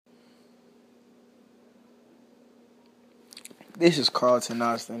This is Carlton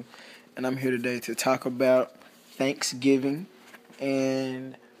Austin, and I'm here today to talk about Thanksgiving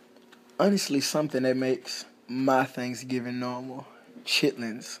and honestly something that makes my Thanksgiving normal: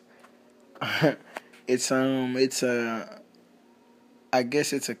 chitlins. It's a I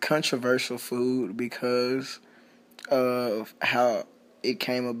guess it's a controversial food because of how it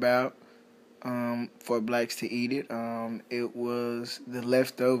came about for blacks to eat it. It was the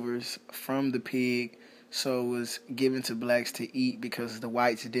leftovers from the pig, so it was given to blacks to eat because the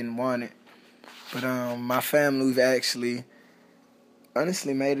whites didn't want it. But my family, we've actually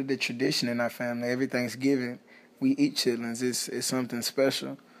honestly made it a tradition in our family. Every Thanksgiving, we eat chitlins. It's something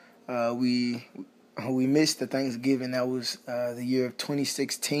special. We missed the Thanksgiving that was the year of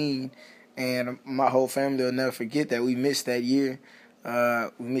 2016, and my whole family will never forget that we missed that year.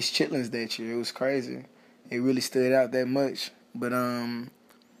 We missed chitlins that year. It was crazy. It really stood out that much. But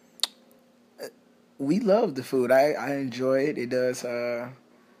we love the food. I enjoy it. It does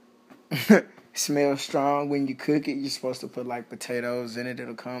smell strong when you cook it. You're supposed to put like potatoes in it.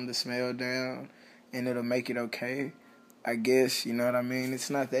 It'll calm the smell down, and it'll make it okay. I guess, you know what I mean?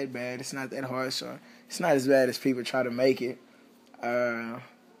 It's not that bad. It's not that harsh. Or it's not as bad as people try to make it. Uh,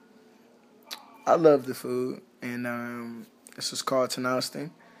 I love the food, and this was Carlton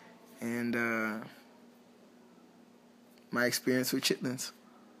Austin, and my experience with chitlins.